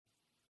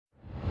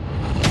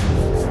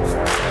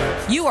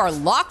You are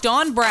Locked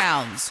On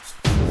Browns,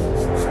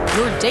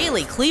 your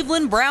daily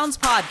Cleveland Browns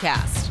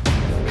podcast.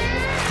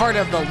 Part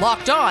of the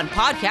Locked On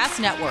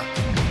Podcast Network.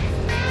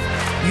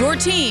 Your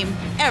team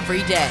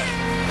every day.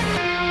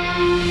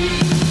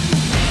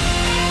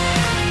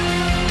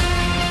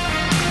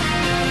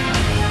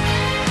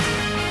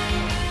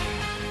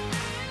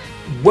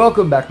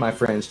 Welcome back, my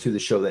friends, to the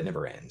show that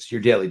never ends.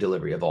 Your daily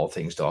delivery of all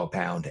things Dog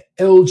Pound,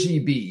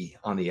 LGB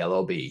on the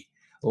LOB.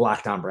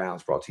 Locked On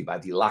Browns, brought to you by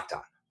the Locked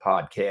On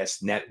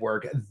Podcast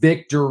Network.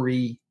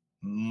 Victory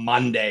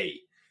Monday.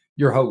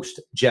 Your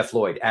host, Jeff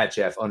Lloyd, at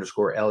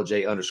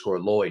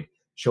Jeff_LJ_Lloyd.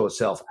 Show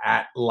itself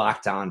at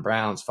Locked On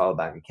Browns. Follow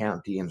back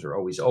account. DMs are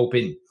always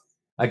open.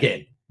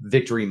 Again,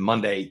 Victory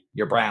Monday.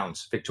 Your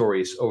Browns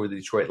victorious over the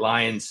Detroit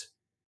Lions.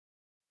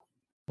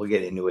 We'll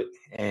get into it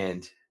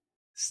and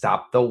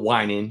stop the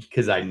whining,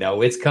 because I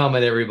know it's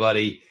coming,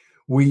 everybody.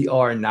 We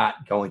are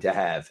not going to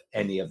have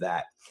any of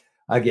that.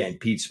 Again,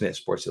 Pete Smith,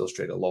 Sports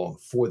Illustrated, along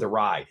for the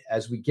ride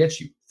as we get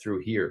you through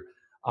here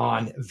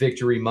on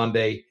Victory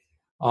Monday.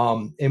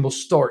 And we'll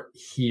start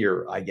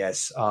here, I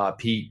guess,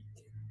 Pete.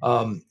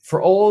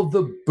 For all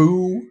the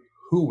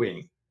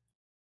boo-hooing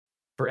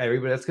for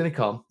everybody that's going to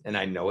come, and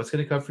I know it's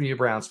going to come from you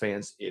Browns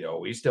fans. It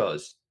always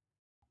does.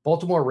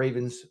 Baltimore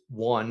Ravens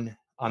won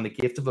on the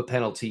gift of a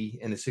penalty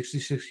and a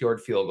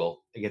 66-yard field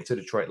goal against the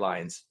Detroit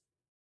Lions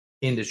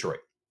in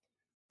Detroit.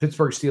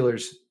 Pittsburgh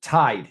Steelers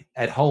tied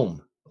at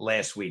home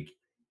last week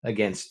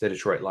against the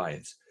Detroit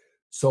Lions.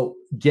 So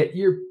get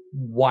your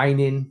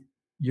whining,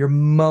 your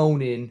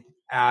moaning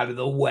out of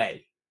the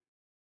way.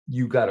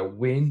 You got to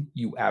win.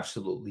 You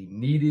absolutely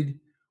needed.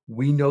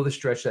 We know the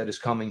stretch that is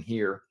coming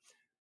here.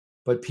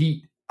 But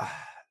Pete,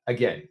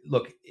 again,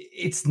 look,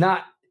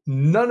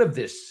 none of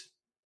this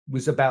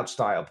was about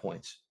style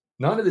points.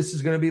 None of this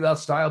is going to be about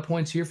style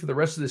points here for the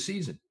rest of the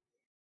season.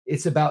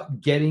 It's about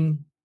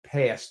getting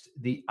past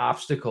the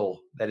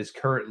obstacle that is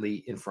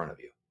currently in front of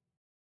you.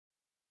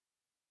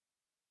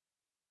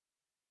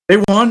 They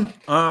won,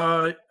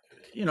 and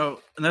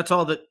that's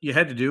all that you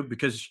had to do,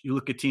 because you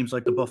look at teams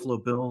like the Buffalo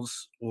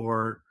Bills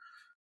or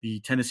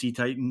the Tennessee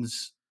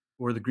Titans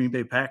or the Green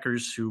Bay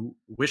Packers, who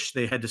wish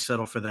they had to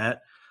settle for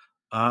that.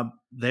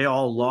 They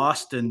all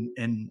lost,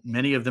 and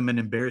many of them in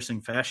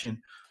embarrassing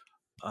fashion.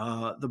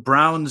 The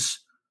Browns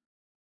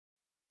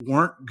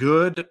weren't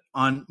good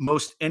on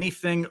most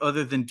anything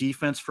other than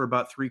defense for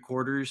about three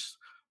quarters.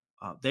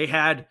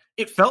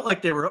 It felt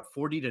like they were up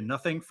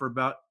 40-0 for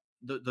about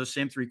those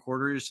same three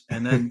quarters.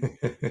 And then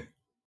it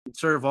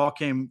sort of all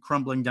came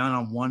crumbling down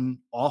on one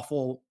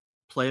awful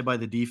play by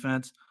the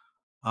defense.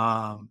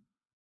 The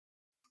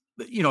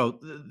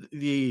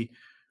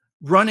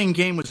running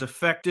game was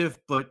effective,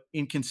 but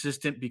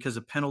inconsistent because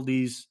of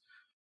penalties.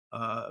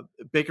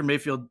 Baker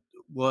Mayfield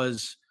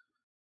was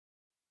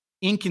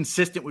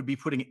inconsistent, would be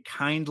putting it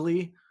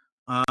kindly.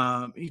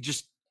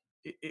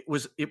 It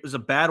was a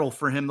battle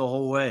for him the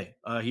whole way.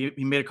 He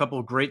made a couple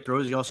of great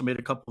throws. He also made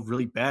a couple of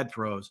really bad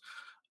throws.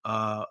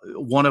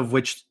 One of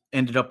which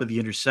ended up with the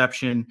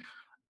interception.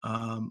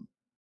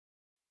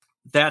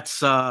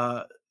 That's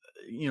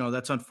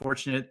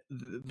unfortunate.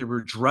 There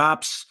were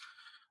drops.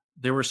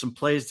 There were some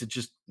plays that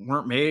just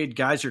weren't made.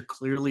 Guys are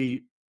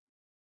clearly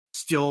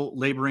still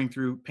laboring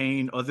through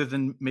pain. Other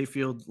than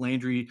Mayfield,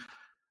 Landry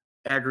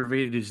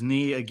aggravated his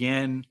knee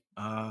again.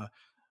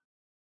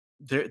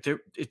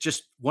 It's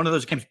just one of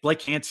those games.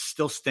 Blake Hance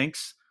still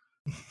stinks.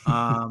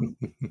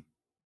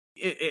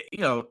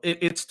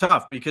 It's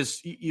tough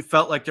because you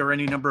felt like there were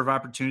any number of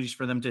opportunities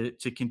for them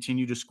to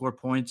continue to score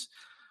points.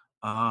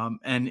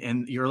 And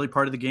in the early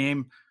part of the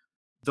game,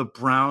 the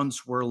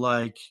Browns were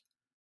like,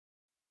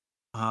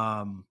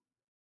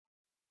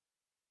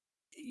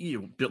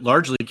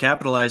 largely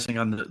capitalizing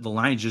on the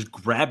Lions, just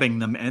grabbing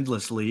them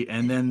endlessly.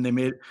 And then they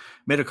made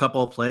a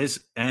couple of plays.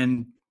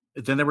 And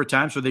then there were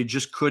times where they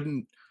just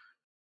couldn't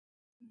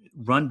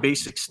run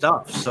basic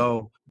stuff.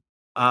 So,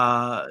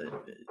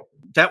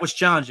 that was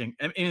challenging.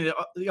 I mean,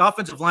 the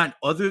offensive line,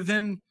 other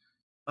than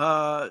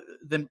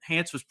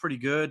Hance, was pretty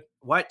good.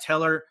 Wyatt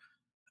Teller,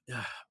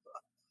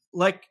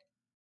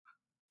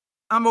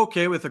 I'm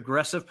okay with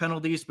aggressive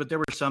penalties, but there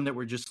were some that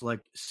were just like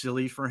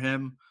silly for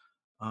him.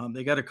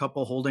 They got a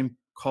couple holding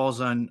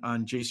calls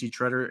on J.C.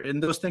 Treader,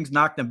 and those things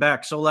knocked them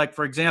back. So,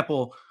 for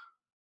example,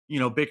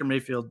 Baker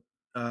Mayfield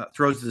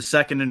throws the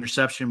second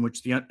interception,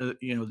 which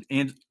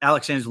and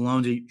Alex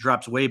Anzalone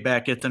drops way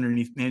back, gets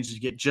underneath, manages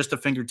to get just a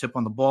fingertip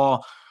on the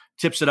ball,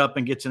 tips it up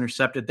and gets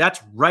intercepted.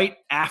 That's right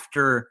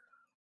after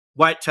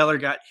Wyatt Teller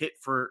got hit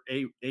for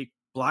a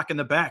block in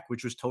the back,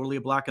 which was totally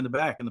a block in the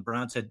back. And the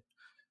Browns had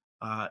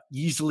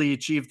easily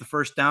achieved the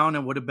first down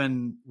and would have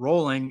been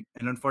rolling.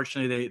 And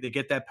unfortunately, they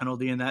get that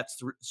penalty, and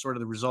that's sort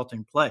of the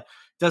resulting play. It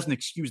doesn't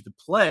excuse the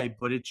play,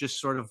 but it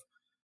just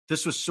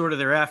this was sort of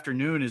their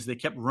afternoon as they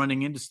kept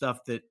running into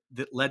stuff that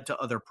led to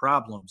other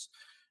problems.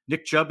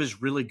 Nick Chubb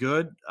is really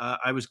good.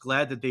 I was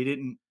glad that they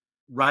didn't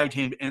ride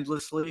him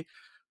endlessly.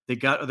 They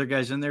got other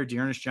guys in there.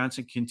 Dearness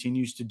Johnson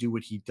continues to do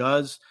what he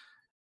does.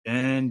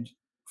 And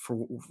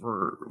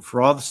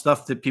for all the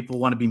stuff that people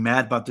want to be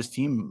mad about this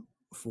team,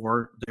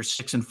 for. They're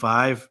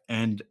 6-5,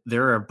 and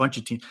there are a bunch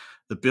of teams: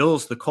 the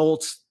Bills, the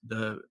Colts,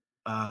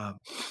 a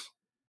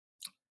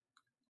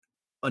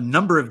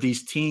number of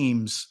these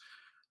teams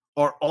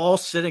are all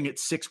sitting at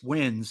 6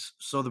 wins.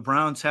 So the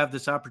Browns have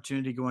this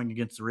opportunity going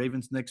against the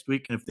Ravens next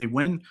week. And if they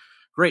win,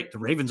 great. The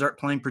Ravens aren't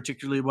playing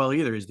particularly well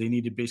either, as they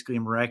needed basically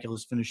a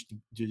miraculous finish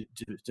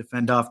to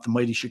fend off the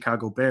mighty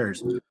Chicago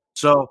Bears.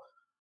 So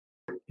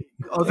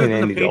other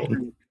than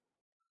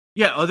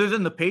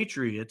the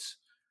Patriots,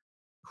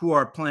 who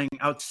are playing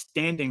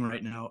outstanding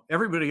right now,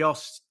 everybody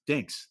else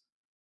stinks.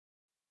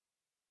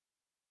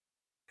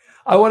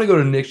 I want to go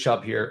to Nick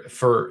Chubb here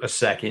for a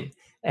second.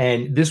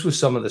 And this was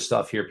some of the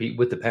stuff here, Pete,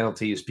 with the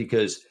penalties,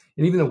 because,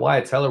 and even the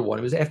Wyatt Teller one,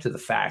 it was after the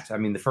fact. I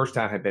mean, the first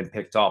time had been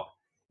picked up.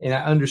 And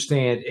I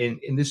understand,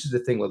 and this is the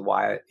thing with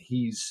Wyatt,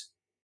 he's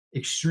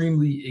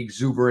extremely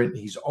exuberant.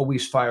 He's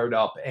always fired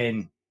up.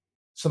 And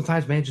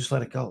sometimes, man, just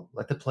let it go.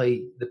 Let the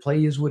play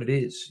is what it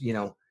is,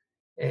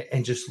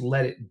 and just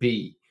let it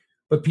be.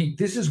 But Pete,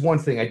 this is one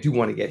thing I do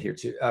want to get here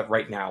to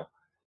right now.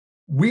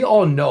 We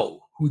all know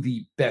who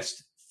the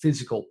best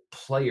physical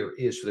player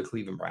is for the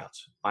Cleveland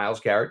Browns,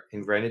 Myles Garrett.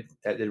 And granted,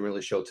 that didn't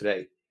really show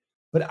today.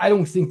 But I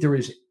don't think there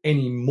is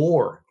any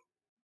more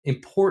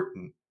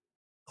important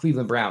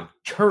Cleveland Brown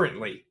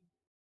currently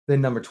than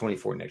number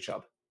 24, Nick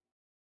Chubb.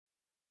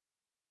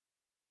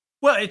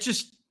 Well,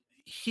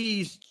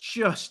 he's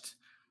just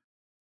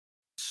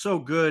so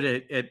good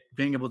at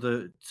being able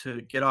to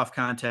get off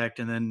contact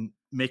and then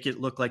make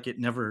it look like it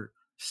never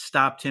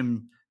stopped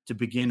him to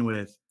begin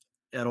with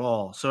at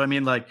all. So, I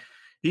mean, like,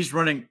 he's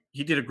running,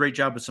 he did a great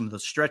job with some of the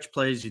stretch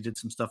plays. He did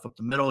some stuff up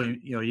the middle.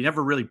 He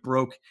never really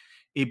broke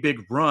a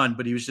big run,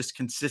 but he was just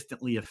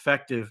consistently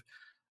effective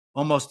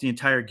almost the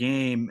entire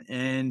game.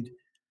 And,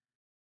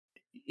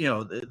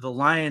 the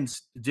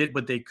Lions did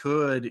what they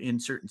could in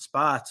certain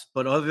spots,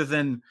 but other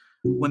than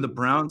when the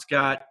Browns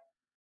got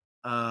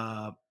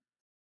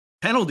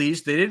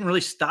penalties, they didn't really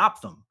stop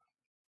them.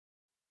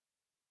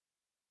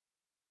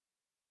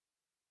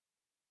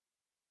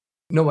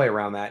 No way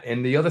around that.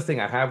 And the other thing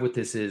I have with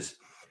this is,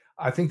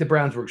 I think the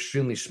Browns were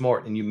extremely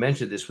smart, and you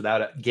mentioned this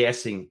without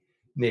gassing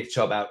Nick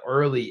Chubb out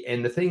early.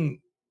 And the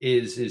thing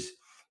is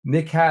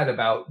Nick had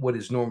about what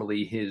is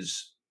normally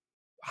his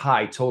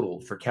high total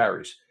for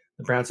carries.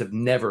 The Browns have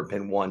never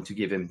been one to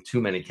give him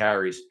too many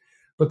carries.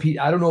 But Pete,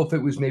 I don't know if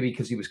it was maybe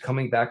because he was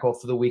coming back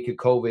off of the week of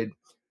COVID,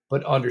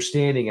 but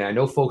understanding, and I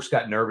know folks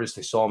got nervous.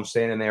 They saw him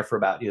standing there for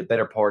about the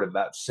better part of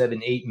about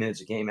 7-8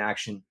 minutes of game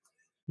action,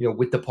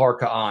 with the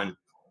parka on.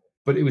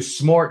 But it was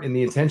smart in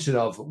the intention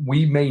of,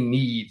 we may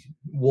need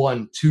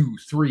 1, 2,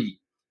 3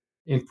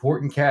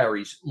 important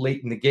carries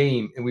late in the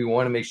game, and we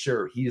want to make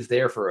sure he is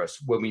there for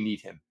us when we need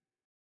him.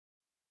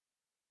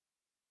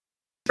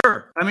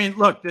 Sure. I mean,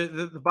 look,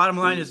 the bottom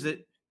line is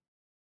that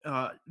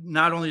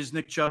not only has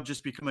Nick Chubb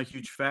just become a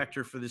huge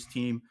factor for this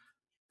team,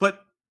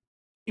 but,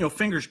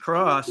 fingers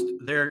crossed,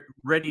 they're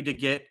ready to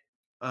get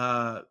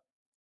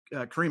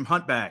Kareem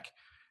Hunt back.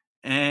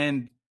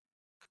 And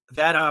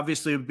that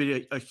obviously would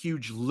be a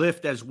huge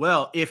lift as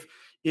well. If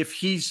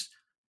he's,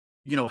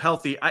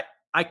 healthy,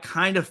 I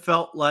kind of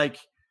felt like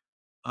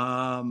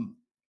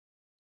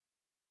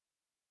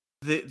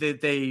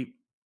they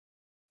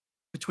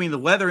between the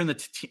weather and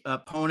the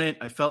opponent,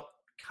 I felt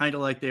kind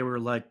of like they were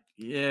like,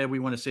 yeah, we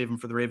want to save him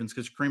for the Ravens,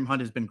 because Kareem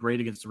Hunt has been great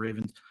against the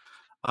Ravens.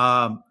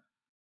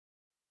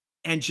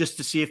 And just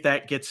to see if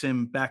that gets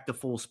him back to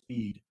full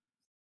speed.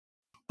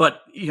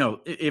 But,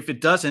 if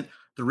it doesn't,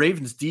 the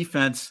Ravens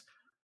defense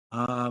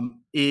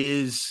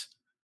is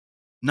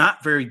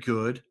not very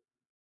good.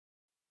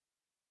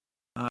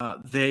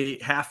 They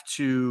have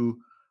to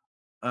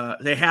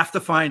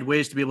find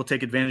ways to be able to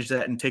take advantage of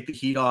that and take the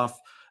heat off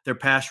their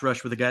pass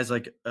rush with the guys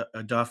like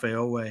Odafe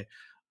Oweh,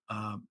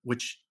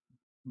 which,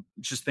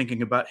 just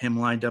thinking about him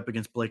lined up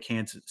against Blake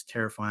Hansen is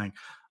terrifying.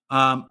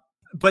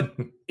 But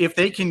if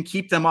they can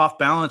keep them off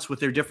balance with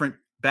their different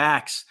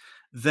backs,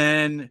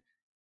 then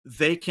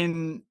they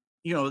can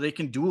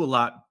do a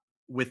lot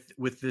with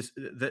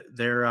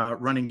their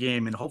running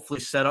game, and hopefully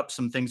set up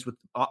some things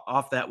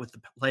off that with the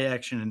play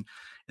action and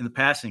in the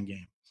passing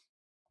game.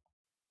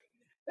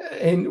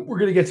 And we're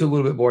going to get to a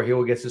little bit more here.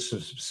 We'll get to some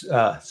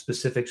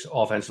specifics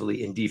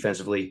offensively and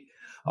defensively.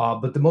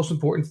 But the most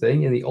important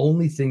thing, and the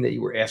only thing that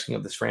you were asking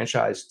of this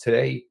franchise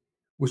today,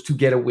 was to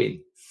get a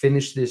win,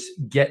 finish this,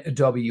 get a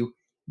W,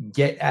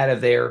 get out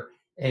of there.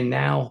 And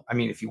now, I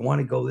mean, if you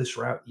want to go this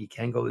route, you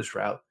can go this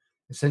route.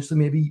 Essentially,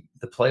 maybe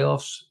the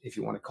playoffs, if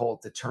you want to call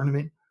it the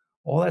tournament,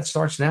 all that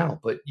starts now.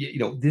 But,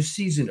 this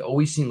season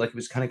always seemed like it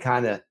was kind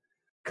of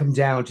come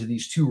down to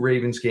these 2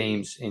 Ravens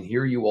games. And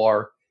here you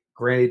are.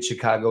 Granted,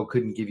 Chicago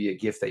couldn't give you a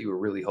gift that you were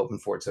really hoping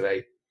for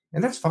today.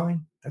 And that's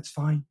fine. That's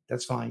fine.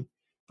 That's fine.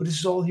 But this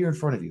is all here in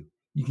front of you.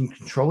 You can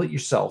control it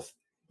yourself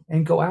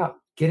and go out,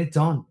 get it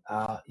done.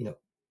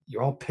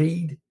 You're all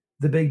paid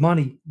the big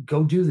money.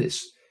 Go do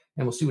this.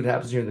 And we'll see what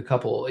happens here in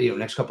the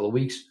next couple of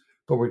weeks.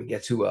 But we're going to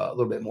get to a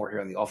little bit more here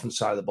on the offensive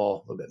side of the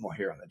ball, a little bit more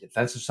here on the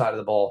defensive side of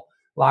the ball.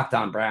 Locked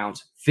On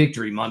Browns,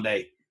 Victory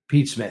Monday.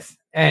 Pete Smith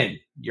and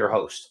your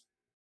host,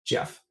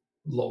 Jeff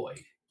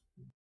Lloyd.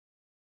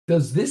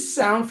 Does this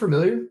sound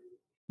familiar?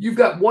 You've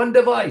got one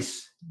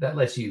device that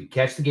lets you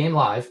catch the game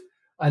live,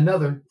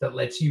 another that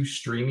lets you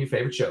stream your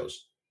favorite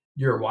shows.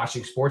 You're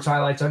watching sports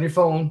highlights on your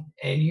phone,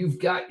 and you've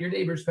got your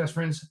neighbor's best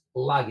friends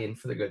log in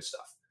for the good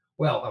stuff.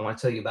 Well, I want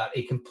to tell you about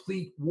a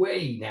complete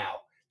way now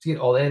to get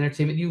all the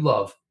entertainment you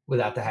love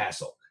without the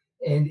hassle,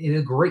 and in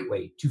a great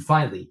way to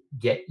finally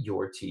get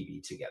your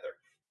TV together.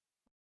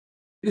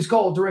 It is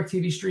called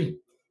DirecTV Stream,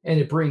 and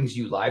it brings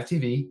you live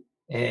TV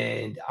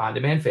and on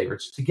demand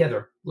favorites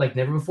together like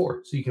never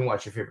before. So you can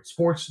watch your favorite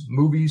sports,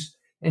 movies,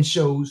 and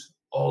shows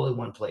all in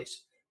one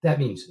place. That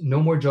means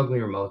no more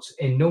juggling remotes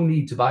and no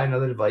need to buy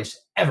another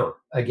device ever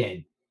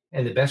again.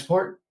 And the best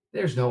part,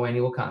 there's no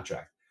annual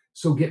contract.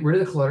 So get rid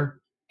of the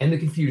clutter and the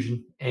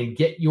confusion and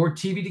get your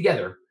TV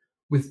together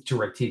with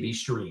DirecTV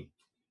Stream.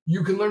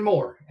 You can learn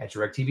more at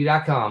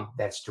directv.com.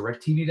 That's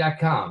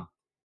directv.com.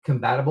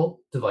 Compatible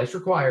device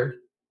required.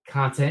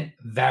 Content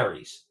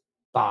varies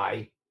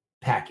by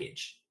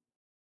package.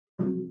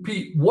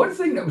 Pete, one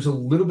thing that was a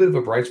little bit of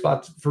a bright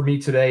spot for me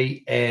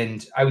today,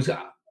 and I was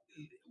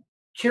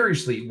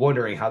curiously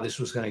wondering how this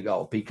was going to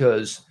go,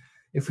 because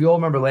if we all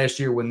remember last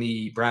year when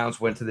the Browns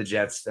went to the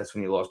Jets, that's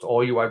when you lost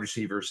all your wide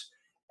receivers.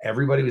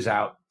 Everybody was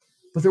out.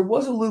 But there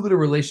was a little bit of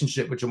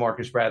relationship with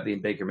Jamarcus Bradley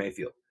and Baker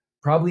Mayfield.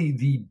 Probably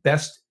the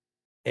best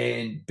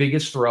and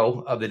biggest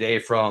throw of the day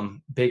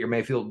from Baker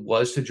Mayfield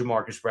was to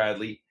Jamarcus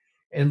Bradley.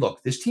 And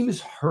look, this team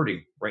is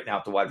hurting right now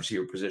at the wide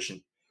receiver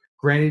position.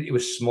 Granted, it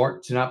was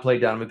smart to not play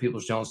Donovan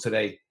Peoples-Jones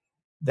today,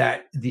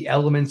 that the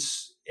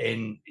elements,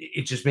 and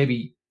it just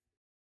maybe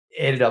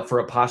added up for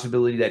a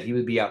possibility that he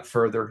would be out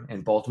further,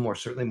 and Baltimore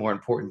certainly more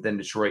important than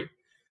Detroit.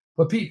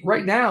 But Pete,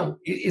 right now,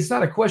 it's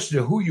not a question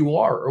of who you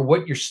are or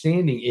what your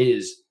standing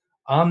is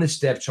on the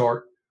depth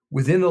chart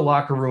within the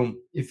locker room.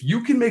 If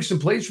you can make some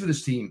plays for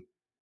this team,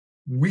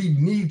 we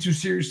need to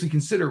seriously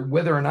consider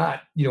whether or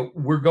not,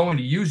 we're going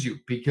to use you,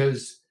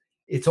 because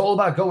it's all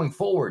about going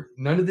forward.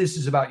 None of this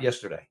is about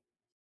yesterday.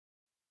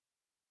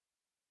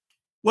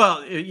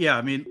 Well, yeah,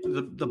 I mean,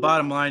 the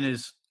bottom line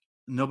is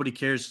nobody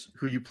cares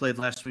who you played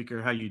last week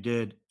or how you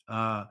did.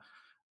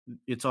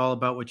 It's all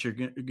about what you're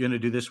going to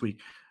do this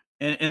week.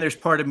 And there's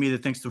part of me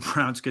that thinks the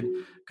Browns could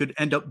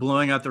end up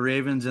blowing out the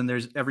Ravens, and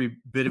there's every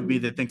bit of me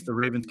that thinks the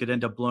Ravens could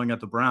end up blowing out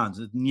the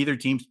Browns. Neither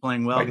team's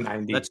playing well.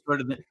 That's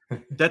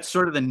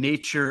sort of the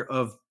nature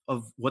of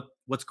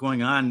what's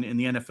going on in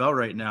the NFL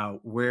right now,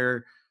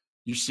 where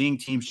you're seeing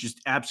teams just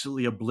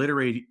absolutely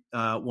obliterate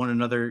one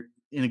another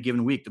in a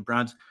given week. The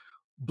Browns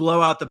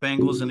blow out the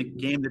Bengals in a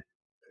game that,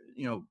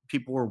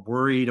 people were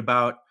worried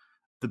about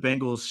the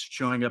Bengals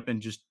showing up and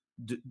just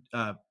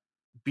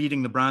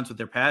beating the Browns with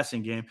their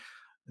passing game.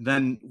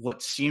 Then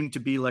what seemed to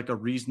be like a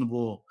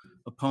reasonable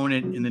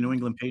opponent in the New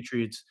England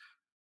Patriots,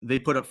 they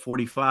put up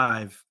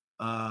 45.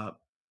 And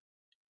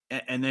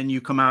then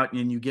you come out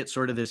and you get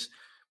sort of this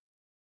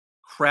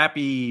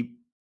crappy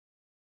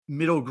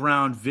middle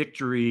ground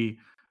victory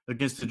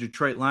against the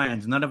Detroit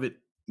Lions. None of it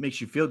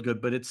makes you feel good,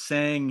 but it's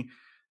saying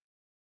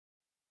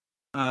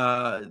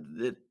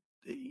that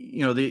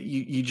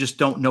you just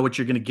don't know what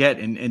you're going to get,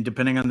 and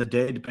depending on the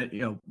day,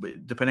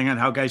 depending on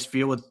how guys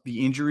feel with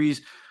the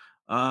injuries,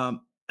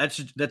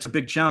 that's a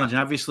big challenge.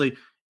 And obviously,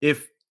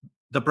 if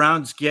the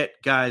Browns get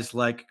guys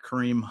like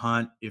Kareem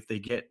Hunt, if they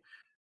get,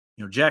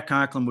 Jack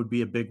Conklin would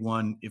be a big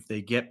one. If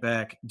they get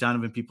back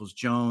Donovan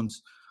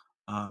Peoples-Jones,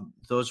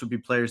 those would be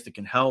players that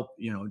can help.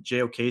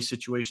 JOK's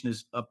situation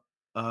is up.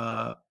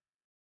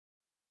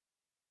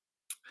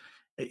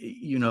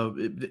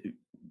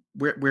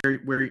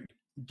 Where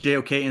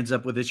JOK ends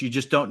up with this, you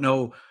just don't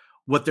know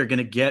what they're going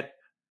to get.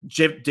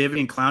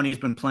 David Clowney has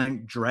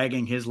been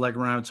dragging his leg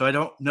around, so I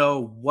don't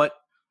know what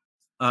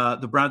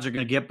the Browns are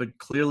going to get. But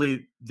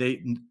clearly,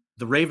 the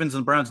Ravens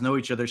and the Browns know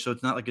each other, so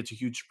it's not like it's a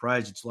huge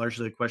surprise. It's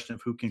largely a question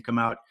of who can come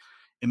out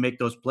and make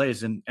those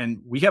plays, and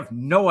we have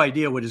no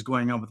idea what is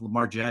going on with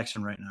Lamar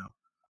Jackson right now.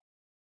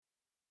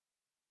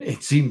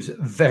 It seems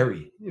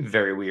very,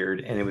 very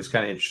weird, and it was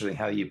kind of interesting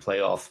how you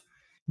play off.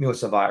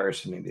 It's a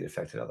virus, and maybe it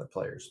affected other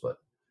players. But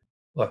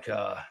look,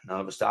 none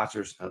of us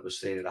doctors, none of us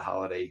stayed at a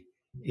Holiday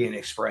Inn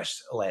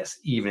Express last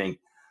evening.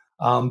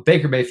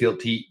 Baker Mayfield,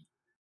 Pete,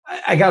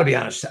 I got to be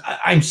honest.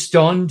 I'm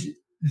stunned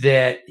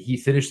that he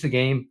finished the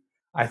game.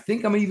 I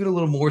think I'm even a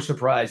little more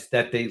surprised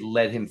that they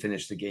let him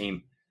finish the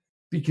game,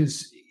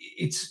 because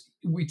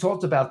we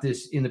talked about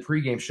this in the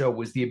pregame show,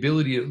 was the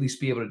ability to at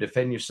least be able to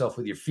defend yourself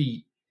with your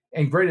feet.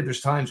 And granted,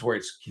 there's times where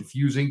it's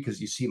confusing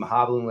because you see him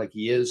hobbling like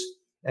he is,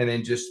 and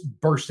then just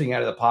bursting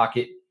out of the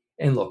pocket.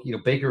 And look,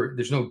 Baker,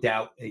 there's no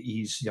doubt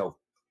he's,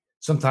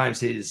 sometimes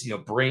his,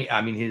 brain,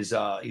 his,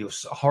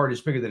 heart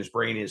is bigger than his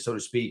brain is, so to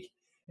speak.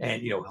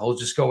 And, he'll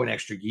just go in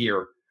extra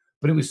gear.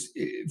 But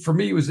for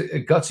me, it was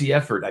a gutsy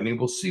effort.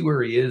 We'll see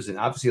where he is. And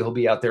obviously he'll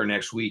be out there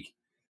next week.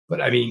 But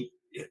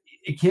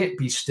it can't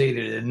be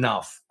stated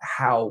enough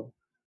how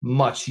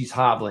much he's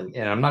hobbling.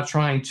 And I'm not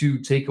trying to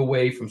take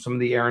away from some of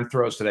the errant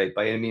throws today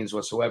by any means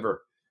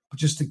whatsoever, but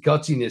just the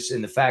gutsiness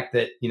and the fact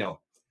that,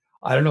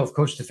 I don't know if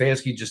Coach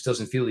Stefanski just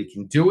doesn't feel he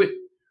can do it,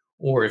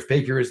 or if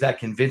Baker is that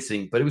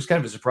convincing, but it was kind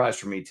of a surprise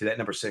for me to that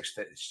number 6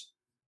 finish.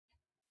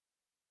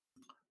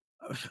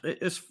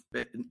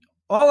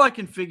 All I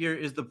can figure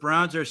is the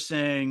Browns are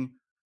saying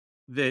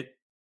that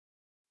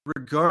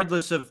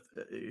regardless of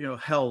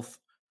health,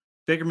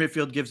 Baker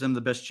Mayfield gives them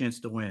the best chance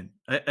to win.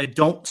 I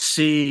don't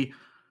see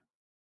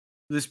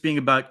this being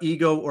about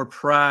ego or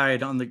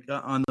pride on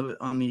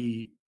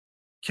the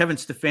Kevin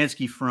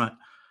Stefanski front.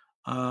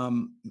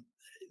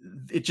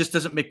 It just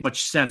doesn't make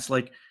much sense.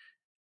 Like,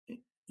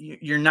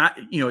 you're not,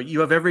 you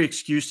have every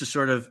excuse to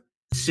sort of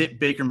sit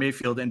Baker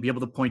Mayfield and be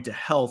able to point to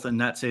health and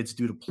not say it's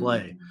due to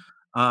play.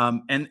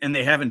 And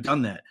they haven't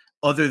done that,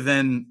 other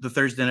than the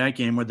Thursday night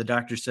game where the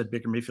doctor said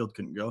Baker Mayfield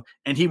couldn't go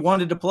and he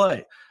wanted to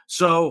play.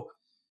 So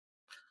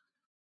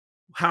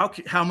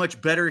how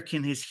much better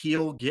can his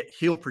heel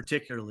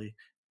particularly?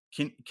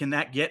 Can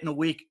that get in a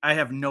week? I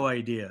have no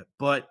idea.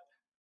 But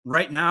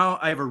right now,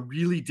 I have a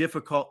really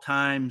difficult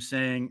time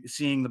seeing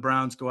the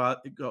Browns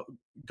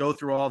go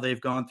through all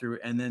they've gone through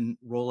and then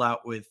roll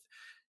out with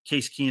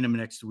Case Keenum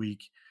next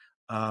week.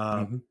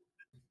 We'll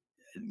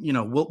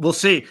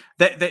see.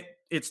 That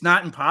it's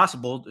not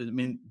impossible. I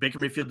mean, Baker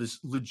Mayfield is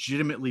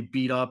legitimately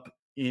beat up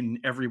in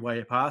every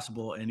way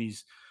possible, and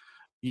he's,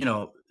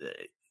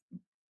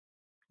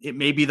 it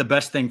may be the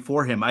best thing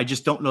for him. I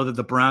just don't know that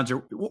the Browns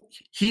are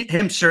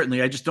him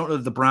certainly. I just don't know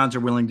that the Browns are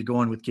willing to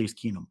go in with Case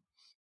Keenum.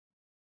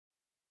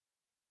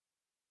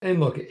 And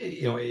look,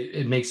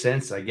 it makes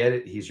sense. I get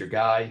it. He's your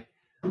guy.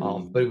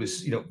 But it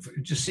was,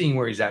 just seeing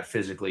where he's at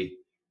physically,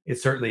 it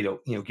certainly,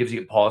 gives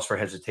you a pause for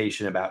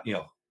hesitation about,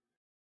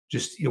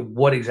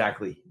 what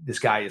exactly this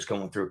guy is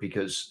going through,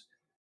 because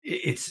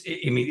it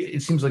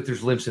seems like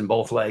there's limps in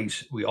both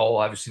legs. We all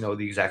obviously know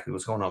exactly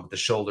what's going on with the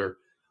shoulder.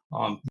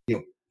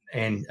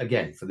 And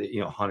again, for the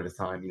 100th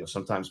time,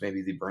 sometimes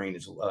maybe the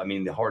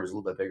heart is a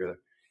little bit bigger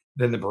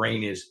than the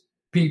brain is.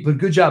 Pete, but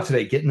good job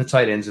today getting the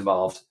tight ends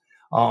involved.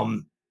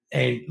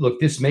 And look,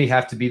 this may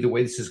have to be the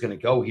way this is going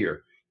to go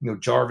here.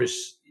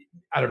 Jarvis,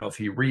 I don't know if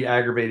he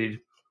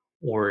re-aggravated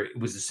or it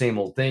was the same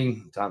old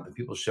thing. Donovan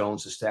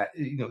Peoples-Jones,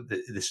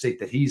 the state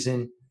that he's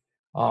in.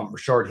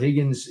 Rashard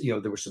Higgins, there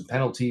were some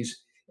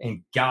penalties,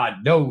 and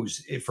God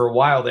knows for a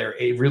while there,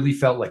 it really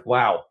felt like,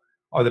 wow,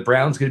 are the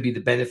Browns going to be the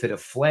benefit of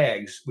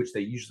flags, which they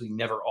usually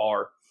never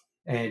are?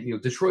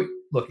 And, Detroit,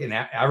 look, and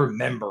I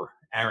remember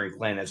Aaron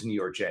Glenn as a New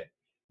York Jet.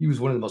 He was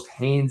one of the most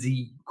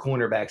handsy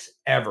cornerbacks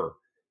ever.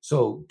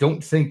 So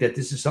don't think that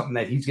this is something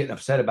that he's getting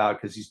upset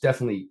about, because he's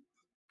definitely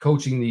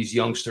coaching these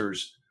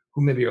youngsters who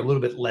maybe are a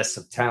little bit less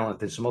of talent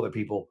than some other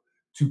people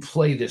to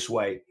play this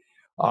way.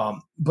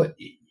 But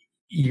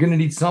you're going to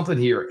need something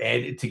here,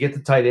 and to get the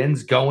tight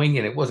ends going.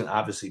 And it wasn't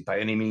obviously by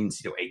any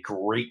means, a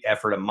great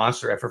effort, a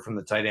monster effort from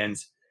the tight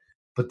ends.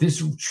 But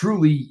this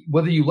truly,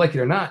 whether you like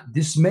it or not,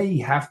 this may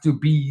have to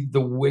be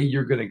the way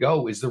you're going to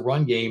go, is the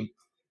run game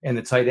and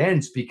the tight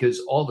ends,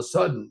 because all of a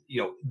sudden,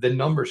 the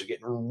numbers are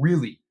getting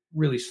really,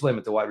 really slim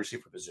at the wide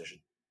receiver position.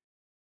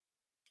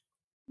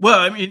 Well,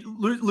 I mean,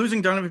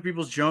 losing Donovan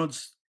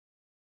Peoples-Jones,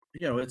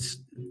 it's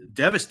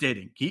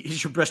devastating.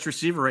 He's your best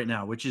receiver right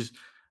now, which is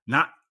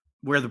not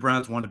where the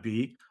Browns want to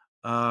be.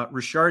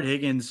 Rashard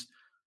Higgins,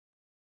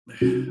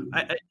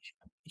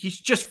 he's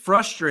just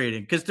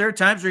frustrating, because there are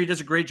times where he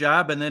does a great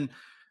job, and then,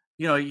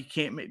 you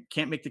can't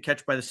make the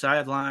catch by the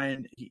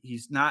sideline.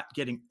 He's not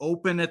getting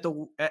open at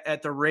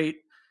the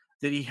rate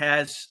that he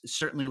has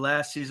certainly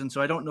last season.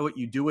 So I don't know what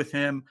you do with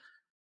him.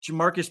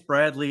 Jamarcus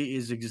Bradley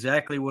is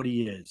exactly what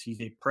he is. He's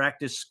a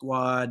practice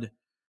squad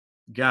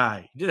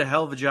guy. He did a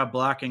hell of a job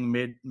blocking,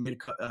 made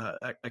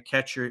a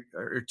catch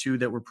or two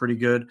that were pretty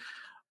good.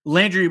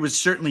 Landry was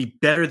certainly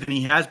better than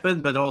he has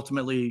been, but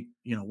ultimately,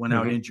 went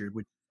out injured,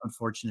 which is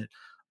unfortunate.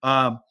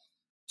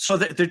 So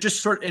they're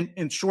just sort of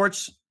in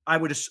Schwartz. I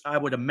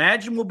would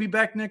imagine we'll be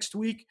back next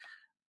week,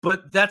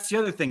 but that's the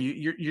other thing.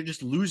 You're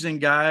just losing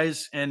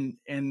guys, and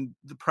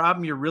the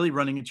problem you're really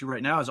running into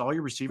right now is all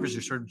your receivers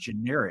are sort of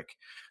generic.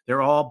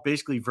 They're all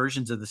basically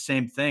versions of the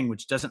same thing,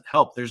 which doesn't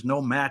help. There's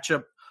no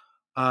matchup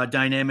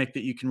dynamic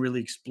that you can really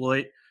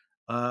exploit.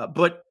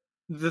 But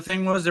the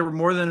thing was, there were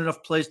more than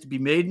enough plays to be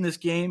made in this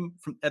game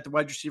at the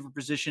wide receiver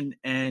position,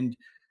 and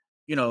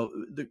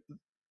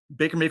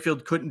Baker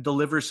Mayfield couldn't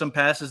deliver some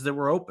passes that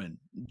were open,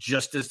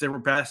 just as there were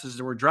passes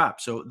that were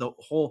dropped. So the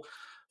whole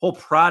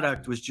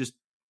product was just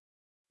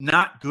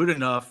not good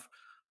enough,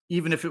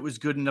 even if it was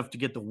good enough to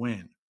get the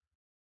win.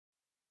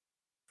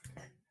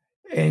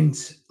 And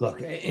look,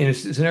 in a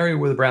scenario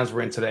where the Browns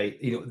were in today,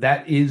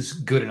 that is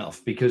good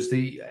enough, because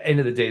the end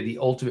of the day, the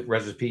ultimate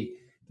recipe,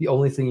 the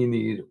only thing you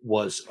need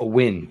was a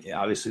win.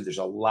 Obviously, there's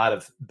a lot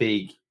of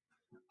big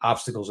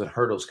obstacles and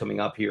hurdles coming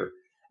up here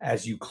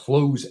as you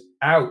close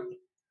out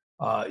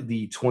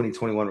the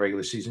 2021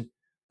 regular season,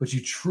 but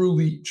you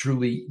truly,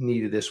 truly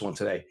needed this one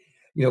today.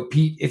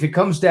 Pete, if it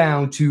comes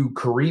down to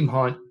Kareem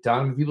Hunt,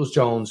 Donovan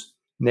Peoples-Jones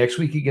next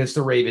week against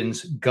the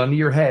Ravens, gun to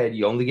your head,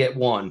 you only get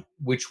one.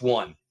 Which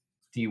one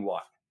do you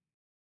want?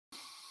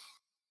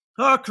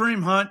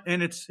 Kareem Hunt,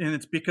 and it's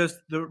because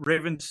the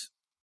Ravens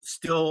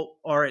still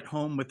are at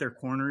home with their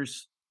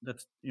corners.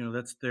 That's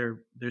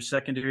their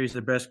secondary is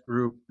their best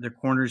group. Their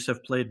corners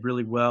have played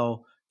really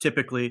well.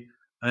 Typically,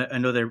 I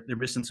know they're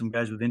missing some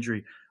guys with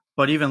injury,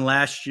 but even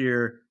last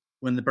year,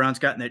 when the Browns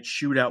got in that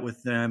shootout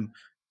with them,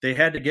 they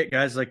had to get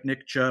guys like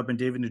Nick Chubb and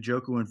David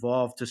Njoku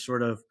involved to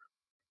sort of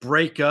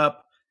break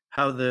up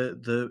how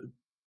the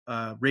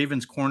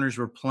Ravens corners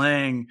were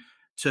playing,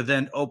 to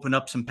then open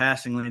up some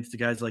passing lanes to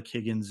guys like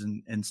Higgins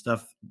and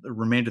stuff the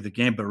remainder of the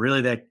game. But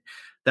really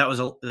that was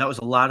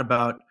a lot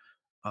about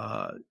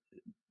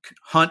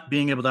Hunt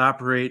being able to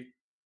operate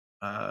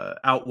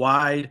out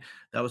wide.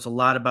 That was a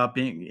lot about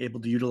being able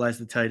to utilize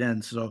the tight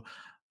end. So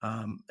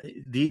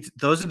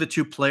those are the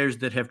two players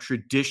that have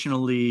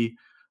traditionally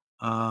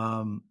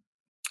done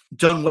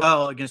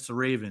well against the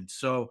Ravens.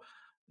 So,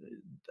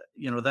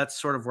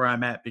 that's sort of where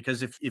I'm at,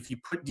 because if you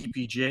put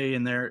DPJ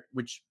in there,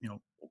 which,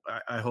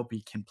 I hope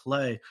he can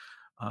play,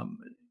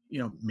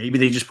 maybe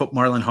they just put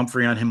Marlon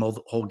Humphrey on him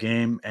the whole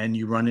game, and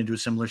you run into a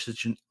similar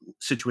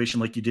situation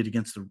like you did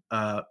against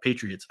the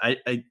Patriots.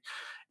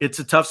 It's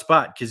a tough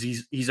spot because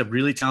he's a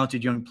really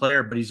talented young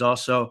player, but he's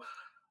also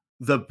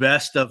the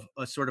best of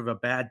a sort of a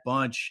bad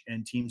bunch,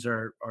 and teams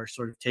are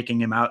sort of taking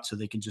him out so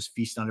they can just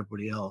feast on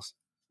everybody else.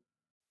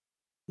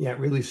 Yeah, it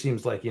really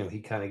seems like, he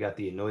kind of got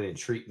the anointed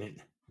treatment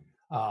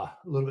a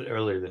little bit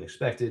earlier than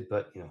expected,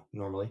 but,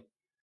 normally,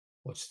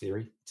 what's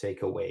theory?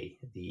 Take away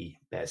the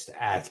best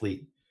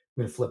athlete.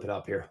 I'm going to flip it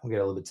up here. We'll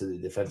get a little bit to the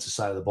defensive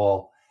side of the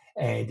ball.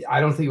 And I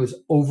don't think it was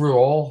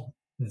overall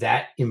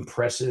that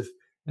impressive.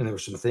 And there were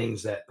some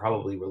things that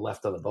probably were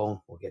left on the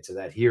bone. We'll get to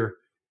that here.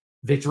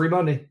 Victory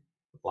Monday.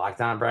 Locked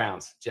On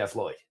Browns. Jeff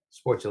Lloyd.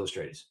 Sports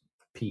Illustrated's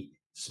Pete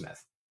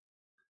Smith.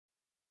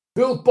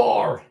 Built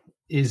Bar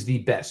is the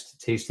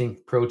best tasting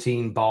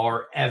protein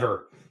bar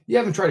ever. You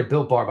haven't tried a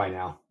Built Bar by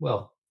now?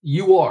 Well,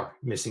 you are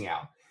missing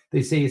out.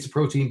 They say it's a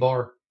protein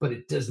bar, but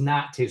it does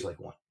not taste like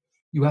one.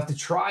 You have to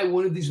try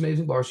one of these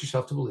amazing bars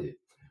yourself to believe it.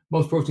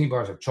 Most protein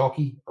bars are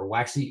chalky or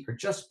waxy or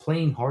just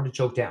plain hard to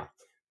choke down.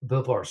 The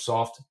Built Bar is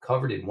soft,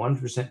 covered in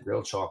 100%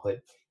 real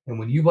chocolate, and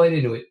when you bite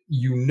into it,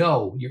 you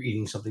know you're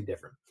eating something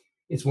different.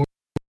 It's more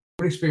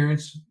an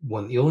experience,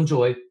 one that you'll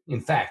enjoy.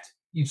 In fact,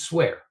 you'd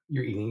swear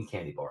you're eating a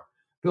candy bar.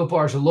 Built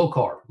Bars are low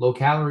carb, low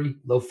calorie,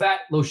 low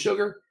fat, low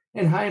sugar,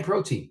 and high in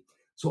protein.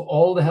 So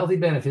all the healthy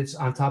benefits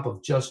on top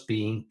of just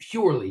being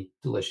purely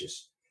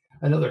delicious.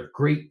 Another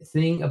great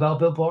thing about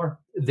Built Bar,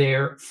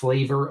 their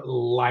flavor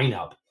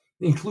lineup,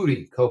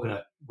 including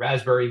coconut,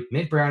 raspberry,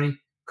 mint brownie,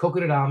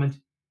 coconut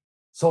almond,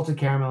 salted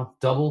caramel,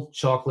 double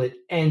chocolate,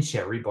 and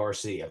cherry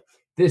barcia.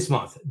 This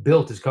month,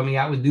 Built is coming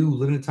out with new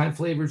limited time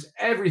flavors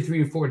every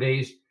 3 or 4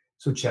 days,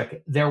 so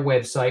check their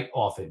website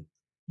often.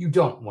 You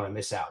don't want to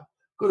miss out.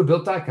 Go to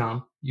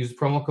Built.com, use the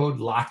promo code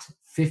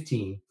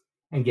LOCKED15,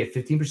 and get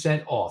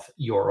 15% off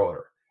your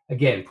order.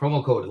 Again,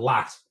 promo code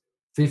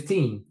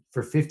LOCKED15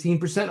 for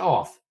 15%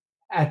 off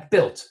at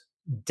Built.com.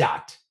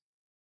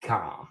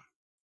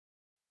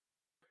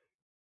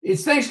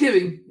 It's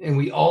Thanksgiving, and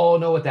we all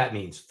know what that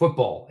means.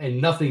 Football,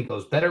 and nothing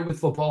goes better with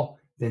football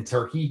than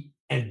turkey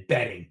and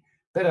betting.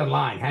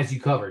 BetOnline has you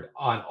covered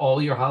on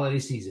all your holiday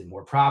season.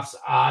 More props,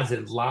 odds,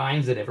 and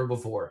lines than ever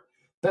before.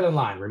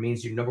 BetOnline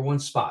remains your number one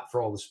spot for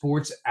all the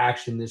sports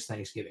action this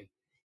Thanksgiving.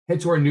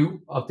 Head to our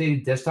new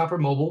updated desktop or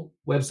mobile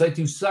website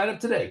to sign up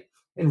today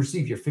and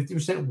receive your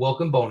 50%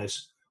 welcome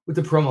bonus with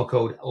the promo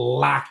code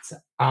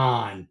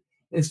LOCKEDON.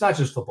 And it's not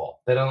just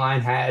football.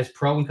 BetOnline has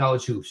pro and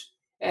college hoops,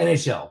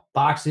 NHL,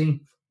 boxing,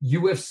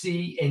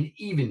 UFC, and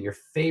even your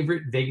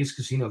favorite Vegas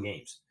casino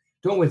games.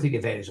 Don't wait to take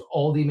advantage of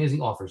all the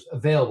amazing offers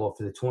available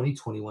for the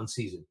 2021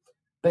 season.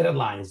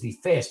 BetOnline is the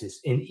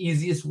fastest and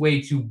easiest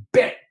way to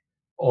bet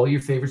all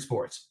your favorite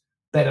sports.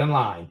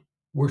 BetOnline,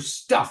 we're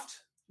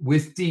stuffed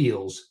with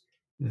deals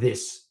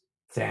this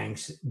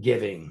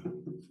Thanksgiving.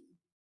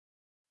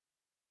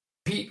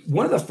 Pete,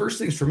 one of the first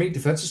things for me,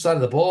 defensive side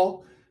of the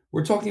ball,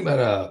 we're talking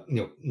about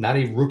not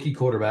a rookie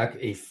quarterback,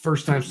 a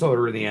first-time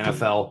starter in the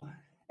NFL.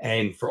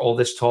 And for all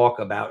this talk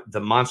about the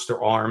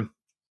monster arm,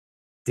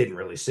 didn't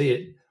really see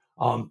it.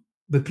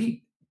 But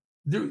Pete,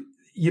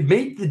 you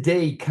made the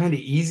day kind of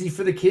easy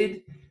for the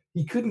kid.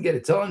 He couldn't get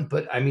it done,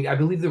 but I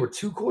believe there were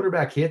 2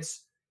 quarterback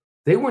hits.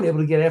 They weren't able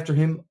to get after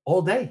him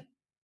all day.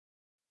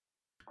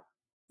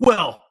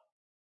 Well,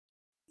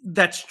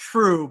 that's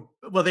true.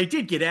 Well, they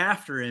did get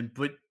after him,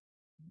 but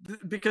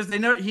because he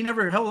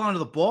never held onto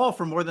the ball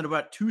for more than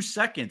about 2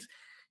 seconds.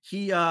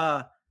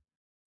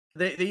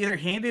 They either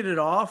handed it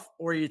off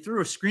or he threw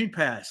a screen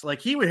pass.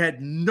 Like, he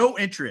had no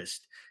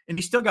interest, and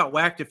he still got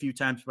whacked a few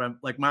times by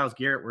like Myles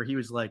Garrett, where he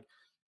was like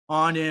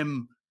on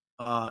him,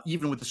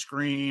 even with the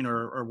screen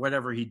or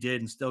whatever he did,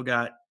 and still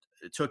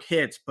took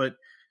hits. But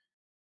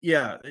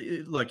yeah,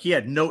 look, he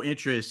had no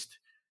interest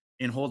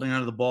in holding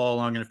onto the ball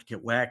long enough to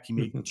get whacked. He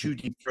made 2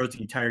 deep throws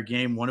the entire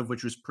game, one of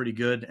which was pretty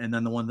good. And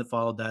then the one that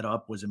followed that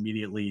up was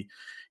immediately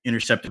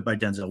intercepted by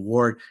Denzel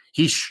Ward.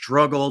 He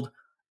struggled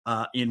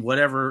in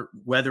whatever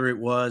weather it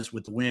was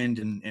with the wind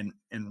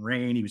and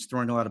rain. He was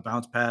throwing a lot of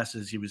bounce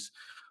passes. He was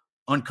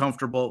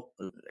uncomfortable,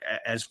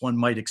 as one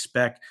might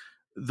expect.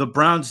 The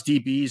Browns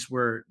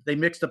DBs they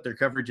mixed up their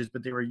coverages,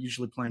 but they were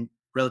usually playing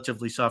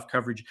relatively soft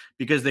coverage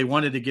because they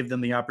wanted to give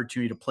them the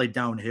opportunity to play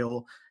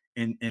downhill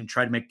and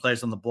try to make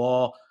plays on the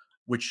ball,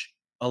 which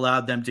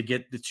allowed them to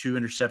get the 2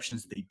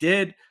 interceptions they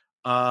did.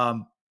 They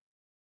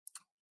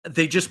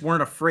just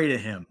weren't afraid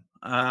of him.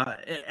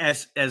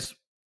 As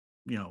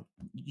you know,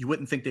 you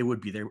wouldn't think they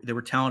would be. They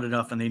were talented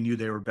enough, and they knew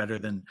they were better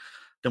than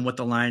what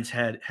the Lions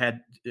had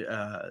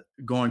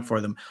going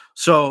for them.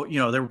 So, you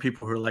know, there were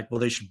people who were like, well,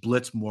 they should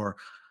blitz more,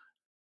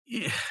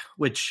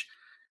 which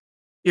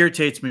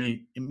irritates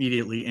me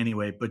immediately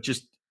anyway. But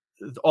just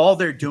all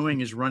they're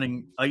doing is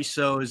running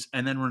ISOs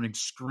and then running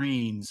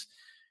screens.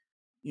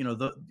 You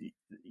know,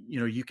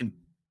 you can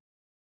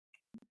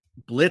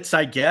blitz,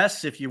 I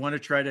guess, if you want to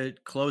try to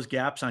close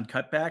gaps on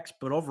cutbacks.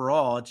 But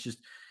overall, it's just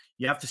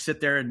you have to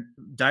sit there and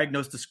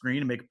diagnose the screen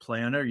and make a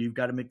play on it, or you've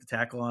got to make the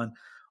tackle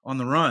on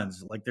the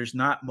runs. Like, there's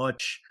not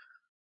much,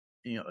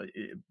 you know,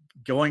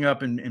 going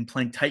up and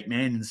playing tight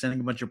man and sending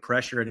a bunch of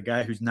pressure at a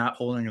guy who's not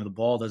holding the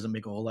ball doesn't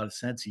make a whole lot of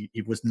sense. He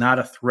was not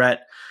a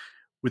threat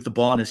with the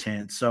ball in his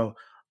hand. So,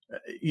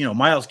 you know,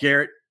 Myles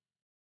Garrett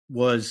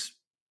was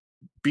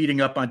beating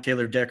up on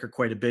Taylor Decker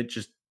quite a bit.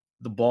 Just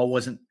the ball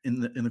wasn't in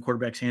the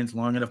quarterback's hands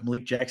long enough.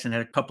 Malik Jackson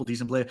had a couple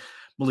decent plays.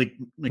 Malik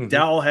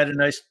McDowell had a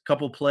nice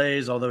couple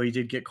plays, although he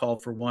did get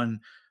called for one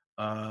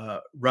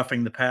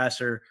roughing the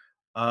passer.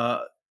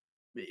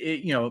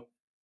 You know,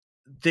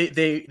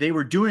 they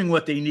were doing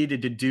what they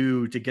needed to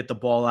do to get the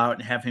ball out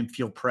and have him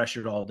feel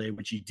pressured all day,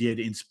 which he did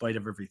in spite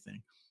of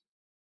everything.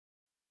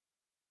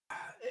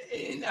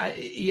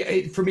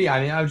 For me,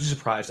 I mean, I was just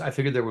surprised. I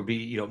figured there would be,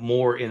 you know,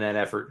 more in that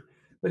effort,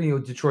 but, you know,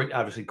 Detroit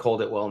obviously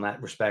called it well in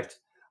that respect.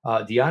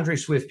 DeAndre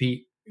Swift,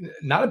 Pete,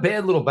 not a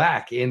bad little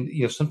back. And,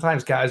 you know,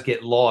 sometimes guys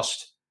get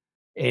lost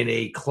in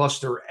a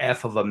cluster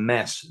F of a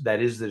mess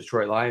that is the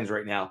Detroit Lions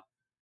right now.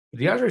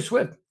 But DeAndre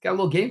Swift got a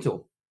little game to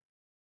him.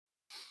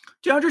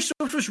 DeAndre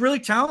Swift was really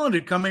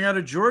talented coming out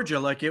of Georgia.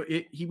 Like,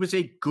 he was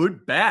a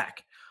good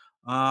back.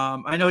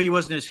 I know he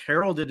wasn't as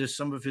heralded as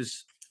some of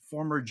his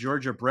former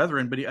Georgia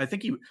brethren, but I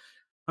think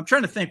I'm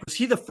trying to think, was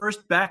he the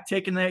first back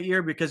taken that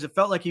year? Because it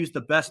felt like he was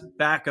the best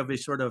back of a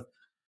sort of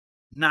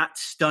not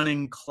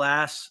stunning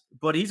class,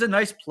 but he's a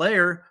nice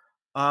player.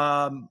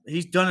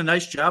 He's done a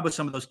nice job with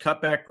some of those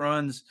cutback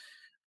runs.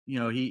 You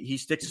know, he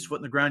sticks his foot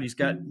in the ground. He's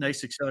got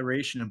nice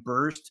acceleration and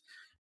burst.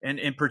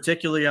 And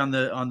particularly on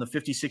the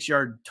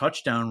 56-yard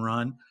touchdown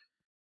run,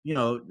 you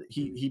know,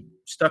 he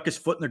stuck his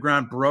foot in the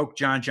ground, broke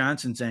John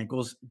Johnson's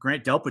ankles.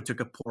 Grant Delpit took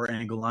a poor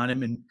angle on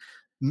him and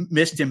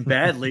missed him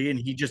badly, and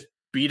he just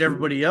beat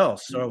everybody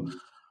else. So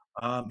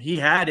he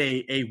had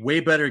a way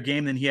better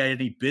game than he had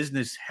any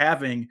business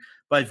having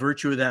by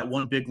virtue of that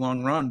one big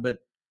long run, but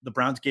the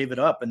Browns gave it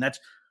up. And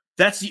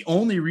that's the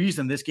only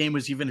reason this game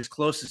was even as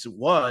close as it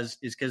was,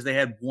 is because they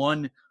had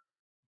one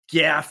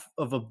gaffe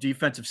of a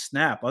defensive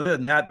snap. Other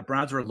than that, the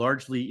Browns were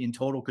largely in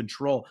total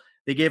control.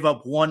 They gave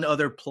up one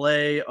other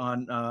play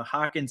on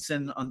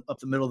Hawkinson up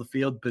the middle of the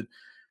field, but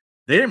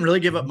they didn't really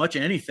give up much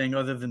of anything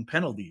other than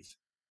penalties.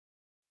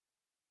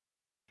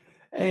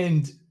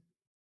 And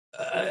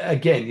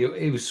again, you know,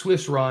 it was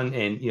Swift's run,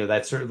 and, you know,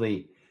 that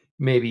certainly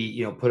maybe,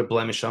 you know, put a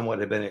blemish on what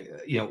had been,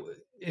 you know,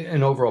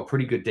 an overall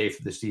pretty good day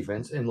for this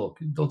defense. And look,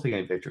 don't take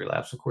any victory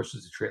laps. Of course,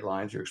 it's the Detroit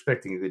Lions. You're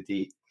expecting a good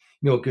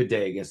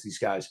day against these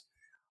guys.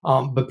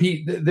 But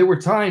Pete, there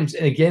were times,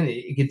 and again,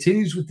 it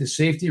continues with the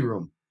safety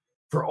room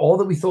for all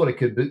that we thought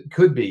it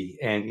could be.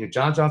 And, you know,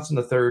 John Johnson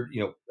III,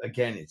 you know,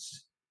 again,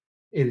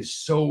 it is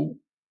so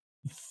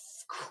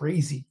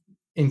crazy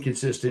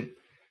inconsistent.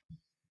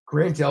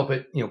 Grant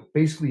Delpit, you know,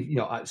 basically, you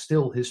know,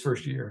 still his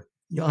first year.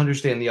 You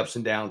understand the ups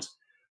and downs.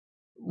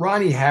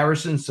 Ronnie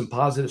Harrison, some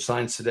positive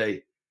signs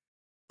today.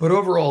 But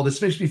overall,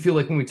 this makes me feel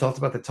like when we talked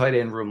about the tight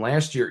end room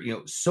last year, you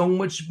know, so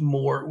much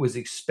more was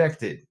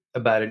expected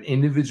about an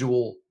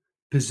individual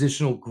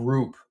positional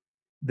group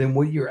than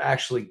what you're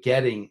actually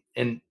getting.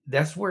 And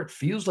that's where it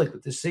feels like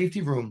with the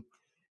safety room,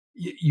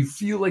 you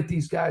feel like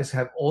these guys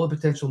have all the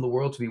potential in the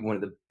world to be one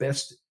of the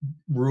best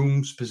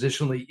rooms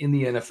positionally in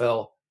the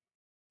NFL.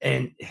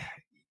 And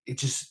it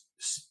just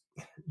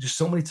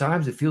so many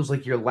times it feels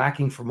like you're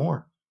lacking for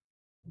more.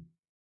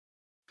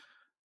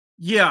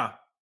 Yeah.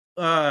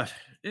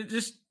 It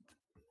just,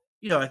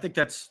 you know, I think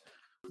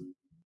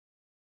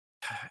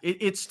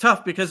it's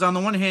tough because on the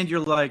one hand,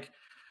 you're like,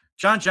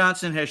 John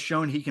Johnson has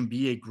shown he can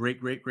be a great,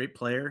 great, great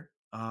player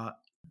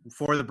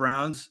for the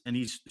Browns, and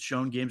he's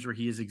shown games where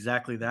he is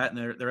exactly that.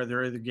 And there are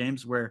other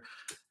games where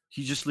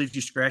he just leaves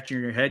you scratching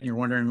your head and you're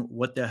wondering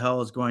what the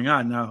hell is going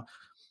on. Now,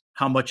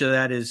 how much of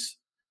that is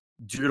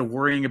due to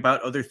worrying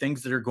about other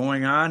things that are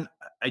going on,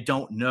 I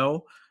don't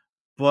know.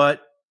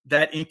 But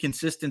that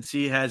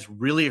inconsistency has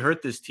really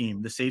hurt this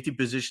team. The safety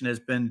position has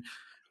been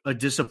a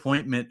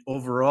disappointment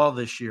overall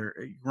this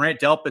year. Grant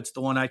Delpit's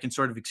the one I can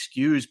sort of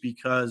excuse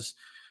because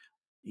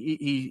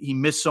he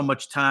missed so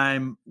much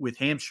time with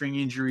hamstring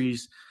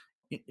injuries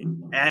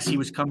as he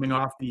was coming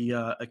off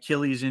the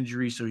Achilles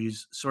injury. So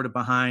he's sort of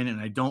behind,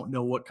 and I don't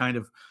know what kind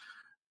of,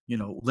 you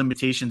know,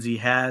 limitations he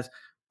has.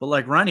 But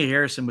like Ronnie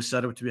Harrison was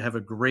set up to have a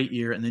great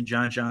year, and then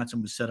John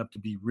Johnson was set up to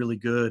be really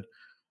good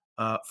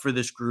for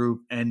this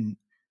group. And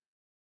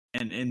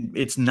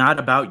it's not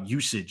about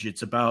usage.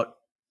 It's about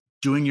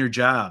doing your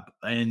job.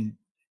 And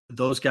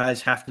those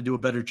guys have to do a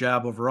better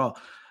job overall.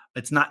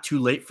 It's not too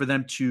late for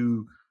them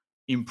to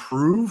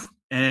improve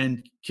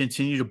and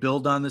continue to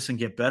build on this and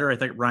get better. I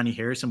think Ronnie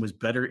Harrison was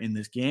better in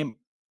this game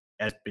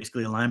as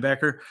basically a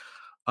linebacker.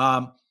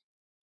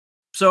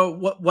 So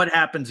what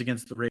happens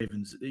against the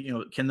Ravens?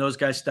 Can those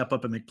guys step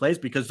up and make plays?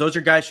 Because those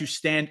are guys who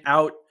stand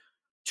out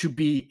to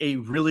be a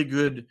really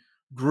good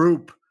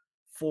group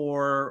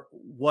for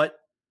what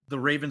the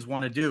Ravens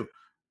want to do.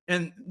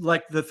 And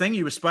like the thing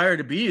you aspire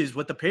to be is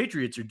what the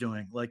Patriots are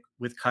doing, like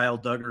with Kyle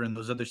Duggar and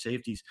those other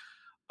safeties.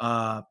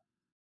 The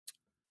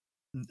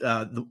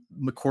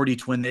McCourty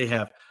twin they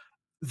have.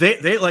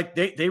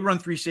 They run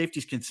three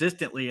safeties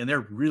consistently, and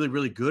they're really,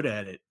 really good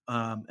at it.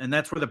 And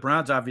that's where the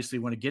Browns obviously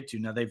want to get to.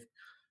 Now they've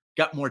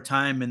got more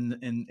time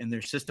in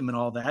their system and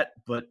all that,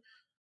 but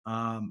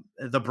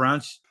the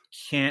Browns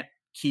can't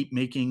keep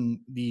making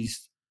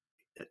these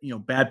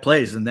bad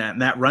plays. And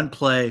that run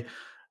play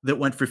that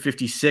went for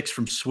 56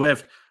 from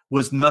Swift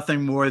was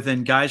nothing more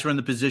than guys were in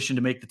the position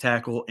to make the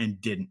tackle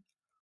and didn't.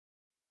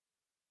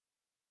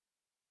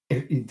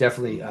 It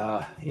definitely,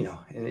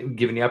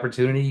 given the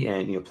opportunity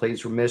and,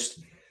 plays were missed.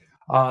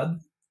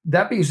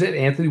 That being said,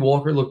 Anthony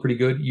Walker looked pretty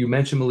good. You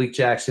mentioned Malik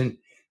Jackson,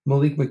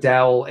 Malik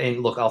McDowell,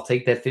 and look, I'll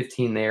take that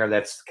 15 there.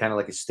 That's kind of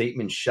like a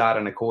statement shot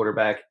on a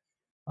quarterback.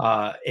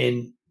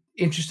 And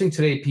interesting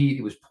today, Pete,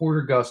 it was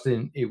Porter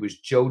Gustin, it was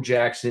Joe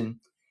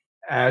Jackson,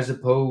 as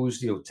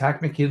opposed,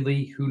 Tack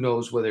McKinley, who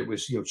knows whether it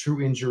was,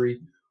 true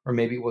injury or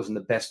maybe it wasn't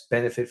the best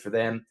benefit for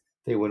them.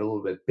 They went a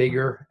little bit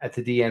bigger at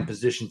the DN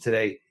position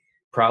today,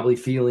 probably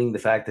feeling the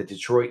fact that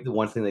Detroit, the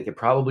one thing they could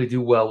probably do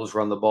well was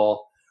run the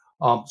ball.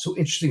 So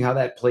interesting how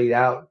that played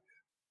out.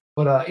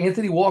 But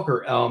Anthony Walker,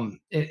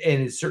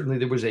 and certainly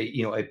there was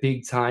a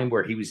big time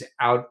where he was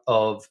out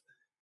of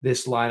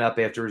this lineup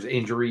after his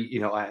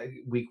injury,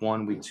 week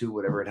 1, week 2,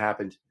 whatever it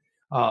happened.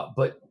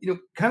 But,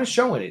 kind of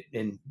showing it.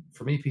 And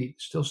for me,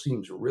 Pete, still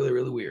seems really,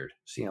 really weird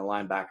seeing a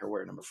linebacker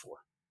wear number 4.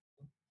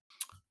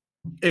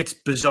 It's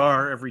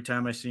bizarre every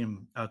time I see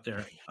him out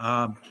there.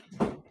 But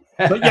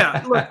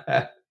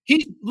yeah,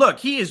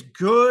 he is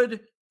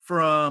good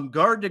from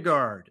guard to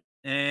guard.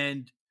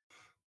 And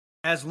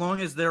as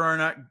long as there are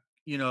not,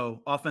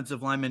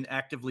 offensive linemen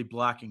actively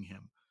blocking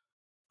him.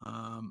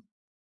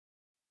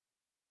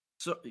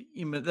 So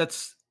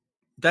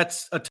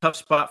that's a tough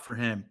spot for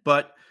him.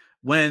 But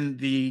when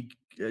the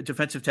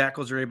defensive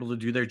tackles are able to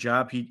do their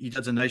job, he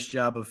does a nice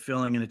job of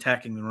filling and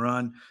attacking the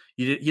run.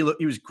 He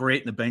was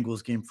great in the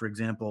Bengals game, for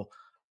example.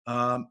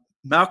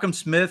 Malcolm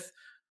Smith,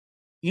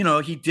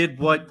 he did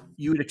what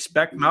you would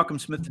expect Malcolm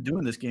Smith to do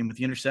in this game with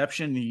the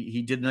interception.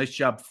 He did a nice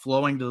job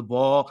flowing to the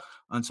ball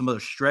on some of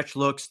those stretch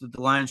looks that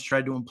the Lions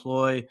tried to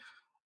employ.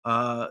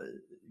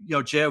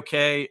 JOK,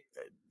 it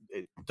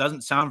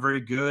doesn't sound very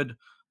good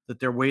that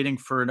they're waiting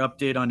for an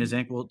update on his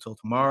ankle till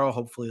tomorrow.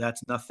 Hopefully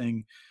that's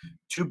nothing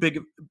too big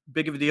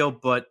of a deal,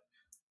 but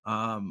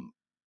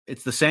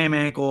it's the same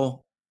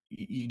ankle.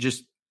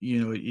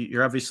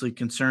 You're obviously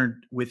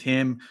concerned with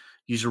him.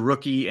 He's a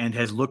rookie and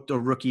has looked a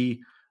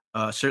rookie,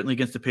 certainly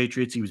against the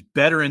Patriots. He was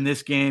better in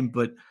this game,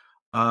 but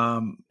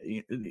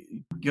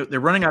they're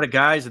running out of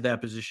guys at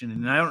that position.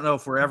 And I don't know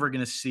if we're ever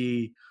going to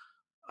see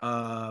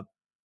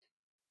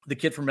the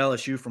kid from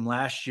LSU from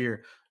last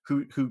year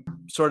who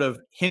sort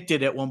of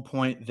hinted at one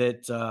point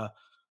that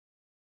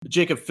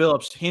Jacob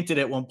Phillips hinted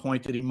at one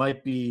point that he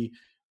might be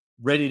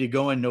ready to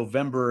go in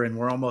November, and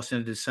we're almost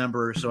into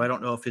December. So I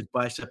don't know if his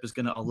bicep is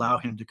going to allow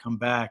him to come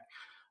back.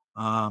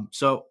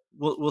 So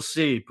we'll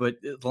see.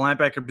 But the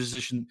linebacker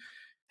position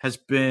has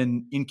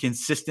been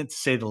inconsistent, to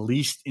say the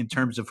least, in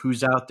terms of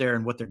who's out there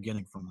and what they're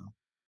getting from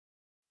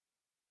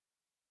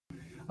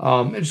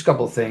them. Just a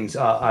couple of things.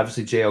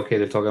 Obviously, JOK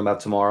they're talking about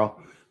tomorrow,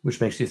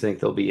 which makes you think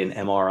there'll be an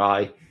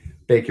MRI.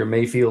 Baker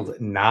Mayfield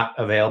not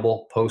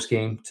available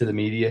post-game to the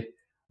media.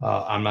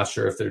 I'm not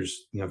sure if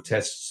there's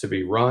tests to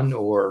be run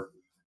or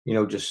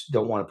just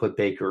don't want to put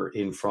Baker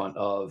in front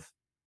of,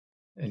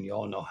 and you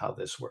all know how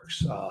this works,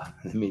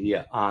 the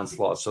media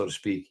onslaught, so to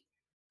speak.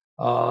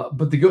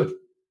 But the good,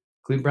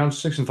 Cleveland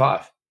Browns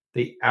 6-5.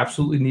 They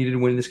absolutely needed to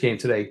win this game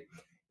today,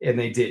 and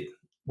they did.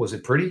 Was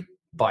it pretty?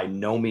 By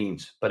no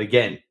means. But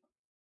again, it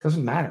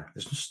doesn't matter.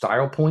 There's no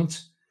style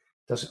points.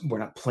 We're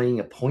not playing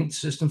a point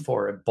system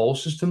for a bowl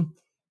system.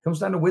 It comes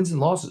down to wins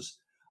and losses.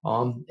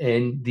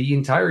 And the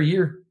entire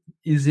year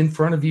is in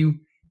front of you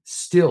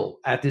still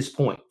at this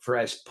point. For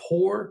as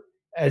poor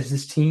as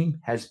this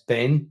team has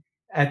been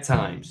at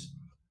times,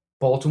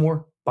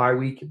 Baltimore, bye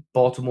week,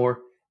 Baltimore,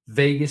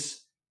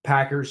 Vegas,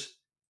 Packers,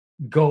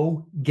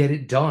 go get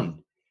it done.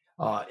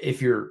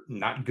 If you're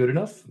not good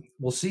enough,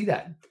 we'll see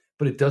that.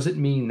 But it doesn't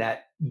mean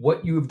that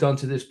what you have done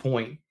to this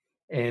point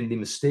and the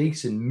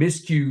mistakes and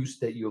miscues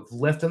that you have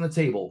left on the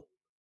table,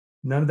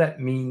 none of that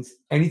means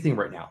anything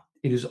right now.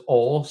 It is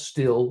all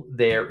still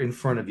there in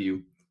front of you.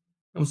 And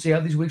we'll see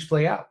how these weeks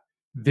play out.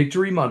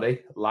 Victory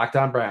Monday, Locked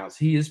On Browns.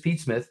 He is Pete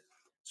Smith,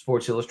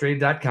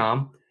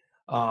 SportsIllustrated.com.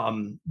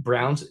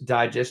 Browns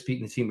Digest.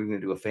 Pete and the team are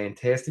going to do a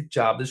fantastic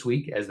job this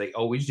week, as they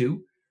always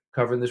do,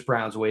 covering this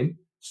Browns win,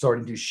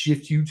 starting to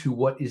shift you to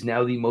what is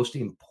now the most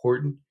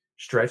important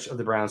stretch of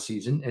the Browns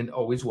season and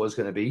always was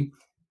going to be.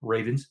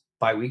 Ravens,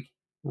 bye week,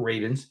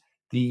 Ravens,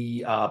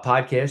 the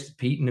podcast.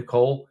 Pete and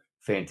Nicole,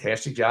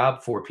 fantastic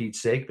job for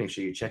Pete's sake. Make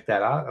sure you check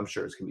that out. I'm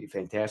sure it's going to be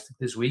fantastic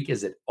this week,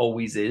 as it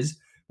always is.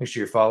 Make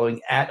sure you're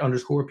following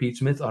 @_Pete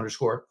Smith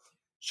 _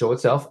 show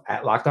itself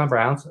at Locked On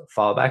Browns.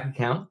 Follow back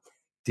account.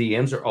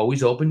 DMs are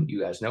always open. You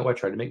guys know I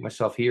try to make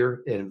myself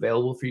here and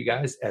available for you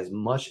guys as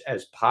much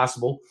as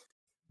possible.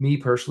 Me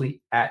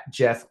personally at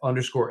Jeff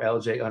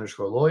 _LJ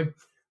 _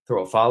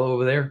 Throw a follow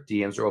over there.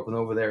 DMs are open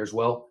over there as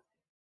well.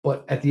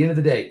 But at the end of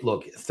the day,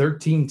 look,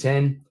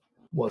 13-10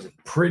 wasn't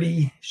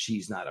pretty.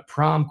 She's not a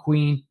prom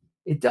queen.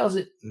 It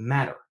doesn't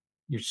matter.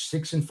 You're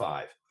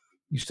 6-5.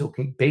 You still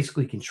can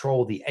basically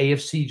control. The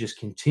AFC just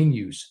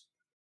continues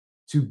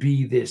to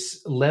be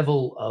this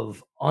level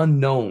of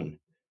unknown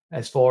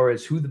as far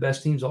as who the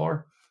best teams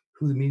are,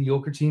 who the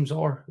mediocre teams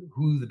are,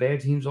 who the bad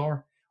teams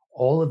are.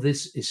 All of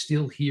this is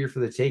still here for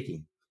the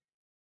taking.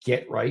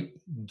 Get right,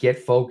 get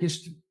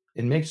focused,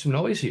 and make some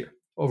noise here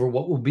over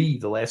what will be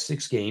the last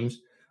 6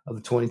 games of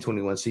the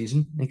 2021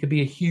 season. It could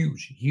be a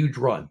huge, huge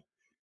run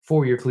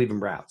for your Cleveland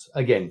Browns.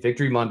 Again,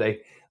 Victory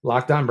Monday,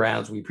 Locked On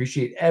Browns. We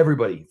appreciate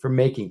everybody for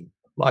making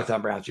Locked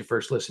On Browns your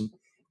first listen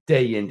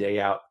day in, day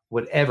out.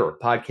 Whatever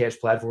podcast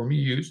platform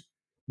you use,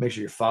 make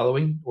sure you're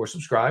following or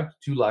subscribed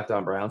to Locked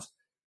On Browns.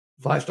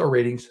 5-star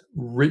ratings,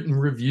 written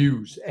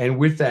reviews. And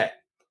with that,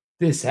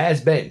 this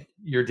has been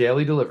your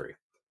daily delivery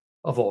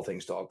of all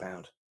things Dog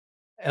Pound.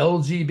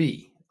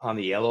 LGB on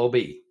the LOB.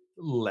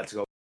 Let's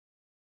go.